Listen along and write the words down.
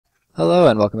Hello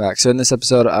and welcome back. So in this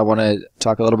episode I want to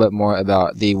talk a little bit more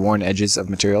about the worn edges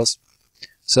of materials.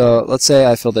 So let's say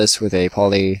I fill this with a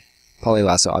poly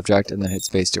lasso object and then hit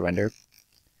space to render.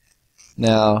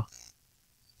 Now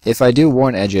if I do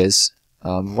worn edges,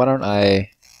 why don't I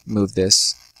move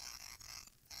this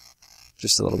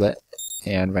just a little bit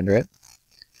and render it.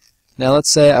 Now let's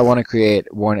say I want to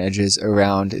create worn edges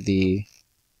around the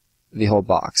whole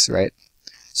box, right?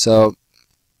 So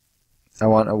I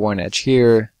want a worn edge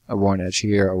here, a worn edge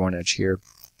here, a worn edge here.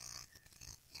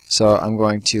 So I'm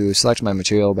going to select my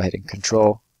material by hitting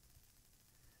Control,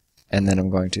 and then I'm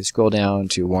going to scroll down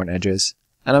to worn edges,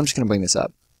 and I'm just going to bring this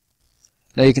up.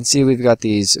 Now you can see we've got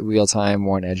these real-time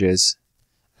worn edges,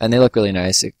 and they look really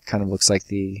nice. It kind of looks like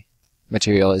the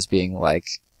material is being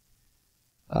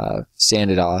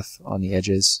sanded off on the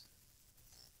edges.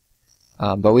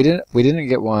 But we didn't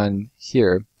get one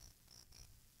here,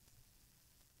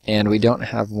 and we don't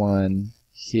have one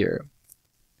here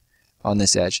on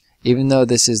this edge. Even though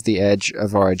this is the edge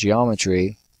of our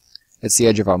geometry, it's the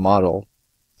edge of our model,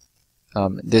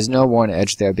 there's no worn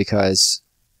edge there because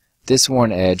this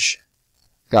worn edge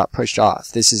got pushed off.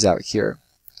 This is out here.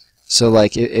 So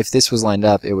like if this was lined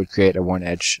up, it would create a worn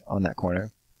edge on that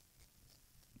corner.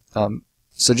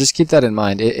 So just keep that in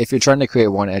mind. If you're trying to create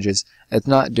worn edges, it's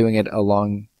not doing it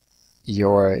along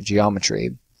your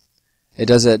geometry. It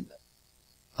does it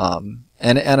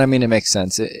and I mean, it makes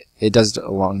sense. It does it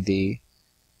along the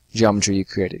geometry you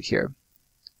created here.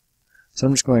 So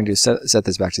I'm just going to set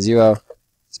this back to 0,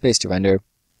 space to render,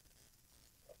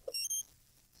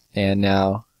 and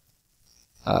now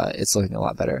it's looking a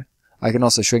lot better. I can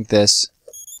also shrink this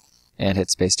and hit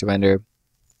space to render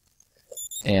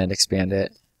and expand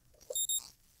it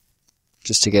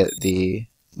just to get the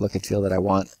look and feel that I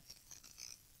want,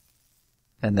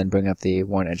 and then bring up the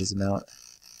worn edges amount.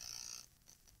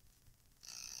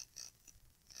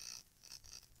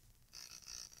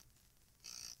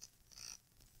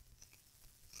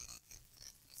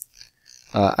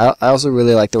 I also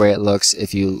really like the way it looks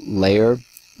if you layer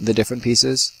the different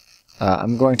pieces.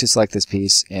 I'm going to select this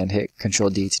piece and hit Control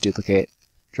D to duplicate,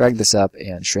 drag this up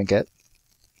and shrink it,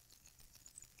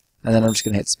 and then I'm just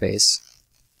going to hit space.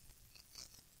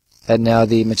 And now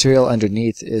the material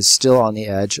underneath is still on the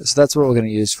edge, so that's what we're going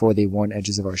to use for the worn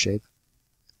edges of our shape.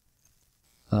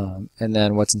 And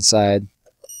then what's inside,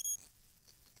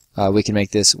 we can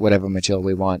make this whatever material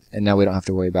we want, and now we don't have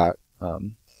to worry about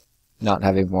not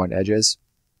having worn edges.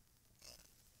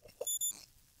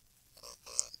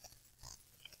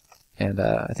 And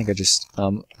I think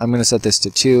I'm going to set this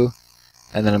to 2,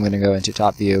 and then I'm going to go into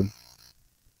top view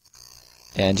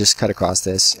and just cut across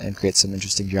this and create some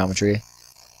interesting geometry.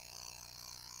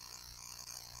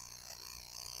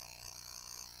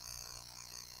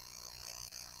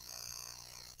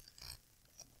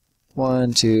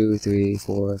 One, two, three,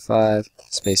 four, 5,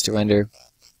 space to render.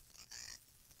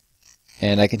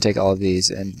 And I can take all of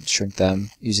these and shrink them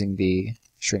using the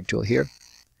shrink tool here.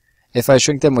 If I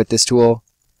shrink them with this tool,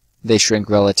 they shrink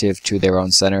relative to their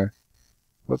own center.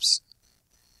 Whoops.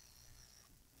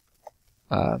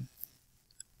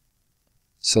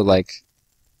 So like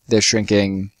they're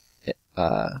shrinking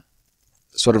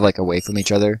sort of like away from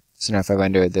each other. So now if I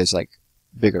render it, there's like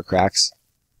bigger cracks.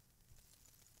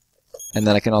 And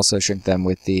then I can also shrink them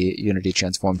with the Unity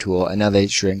Transform tool, and now they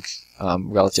shrink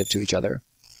relative to each other.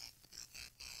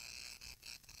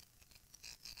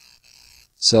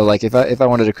 So like if I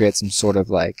wanted to create some sort of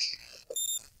like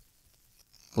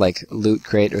loot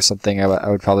crate or something, I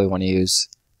would probably want to use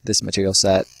this material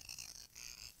set,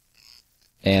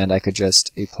 and I could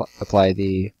just apply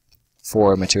the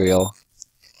 4 material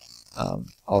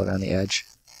all around the edge.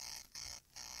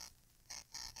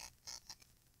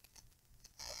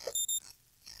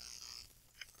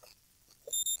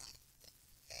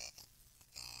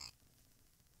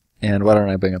 And why don't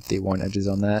I bring up the worn edges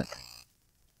on that?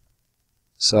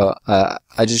 So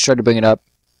I just tried to bring it up,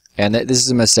 and this is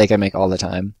a mistake I make all the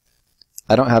time.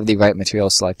 I don't have the right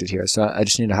material selected here, so I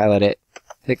just need to highlight it,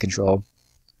 hit Control,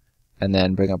 and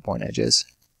then bring up worn edges.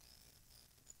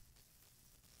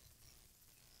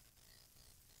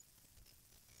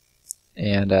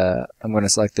 And I'm going to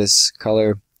select this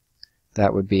color.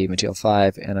 That would be material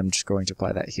 5, and I'm just going to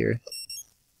apply that here.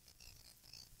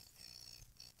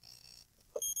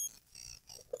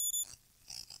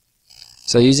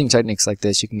 So using techniques like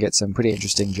this, you can get some pretty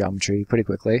interesting geometry pretty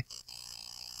quickly.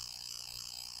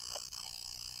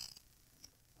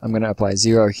 I'm going to apply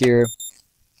 0 here,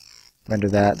 render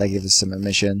that gives us some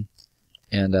emission,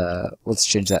 and let's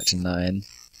change that to 9,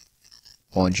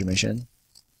 orange emission.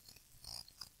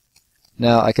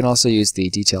 Now I can also use the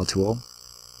detail tool,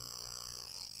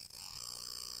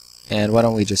 And why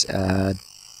don't we just add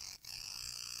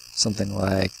something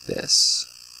like this,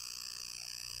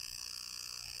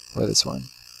 or this one.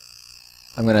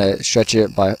 I'm going to stretch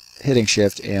it by hitting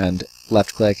shift and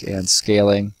left click and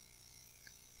scaling,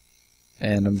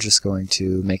 and I'm just going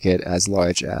to make it as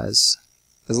large as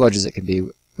it can be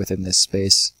within this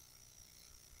space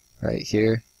right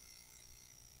here.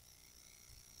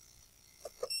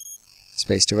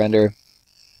 Space to render.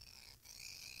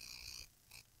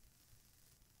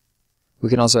 We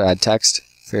can also add text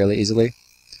fairly easily,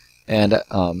 and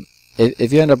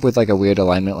if you end up with like a weird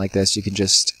alignment like this, you can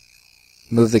just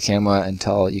move the camera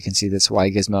until you can see this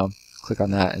Y gizmo, click on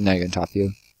that, and now you're in top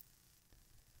view.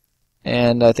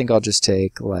 And I think I'll just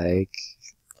take like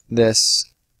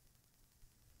this,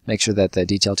 make sure that the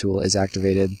detail tool is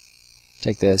activated,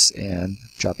 take this and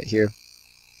drop it here.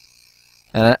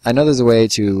 And I know there's a way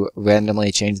to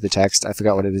randomly change the text. I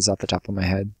forgot what it is off the top of my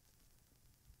head.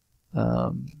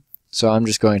 So I'm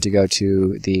just going to go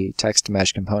to the text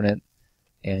mesh component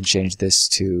and change this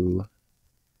to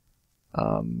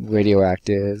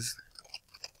radioactive.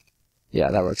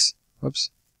 Yeah, that works. Whoops.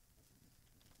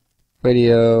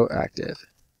 Radioactive.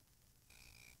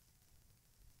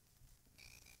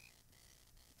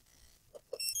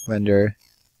 Render.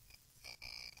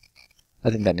 I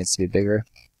think that needs to be bigger.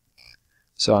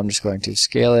 So I'm just going to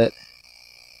scale it.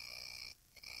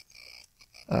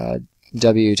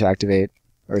 W to activate,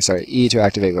 or sorry, E to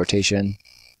activate rotation.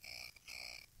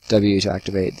 W to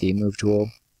activate the move tool.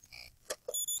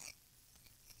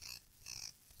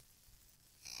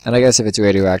 And I guess if it's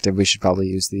radioactive, we should probably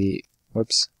use the,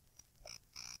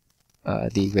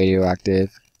 the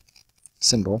radioactive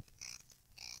symbol.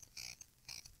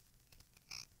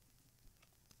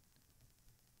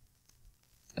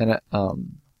 And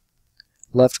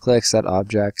left click, set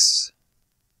objects,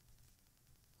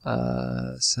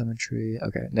 symmetry,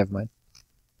 okay, never mind.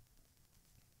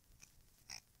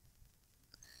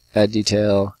 Add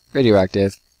detail,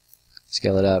 radioactive,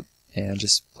 scale it up, and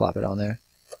just plop it on there.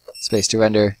 Space to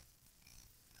render.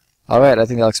 Alright, I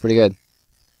think that looks pretty good.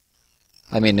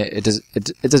 I mean, it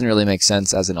doesn't really make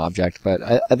sense as an object, but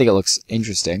I think it looks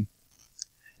interesting.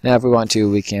 Now if we want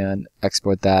to, we can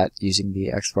export that using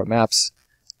the export maps,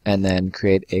 and then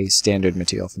create a standard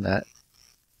material from that.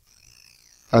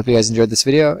 I hope you guys enjoyed this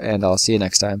video, and I'll see you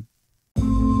next time.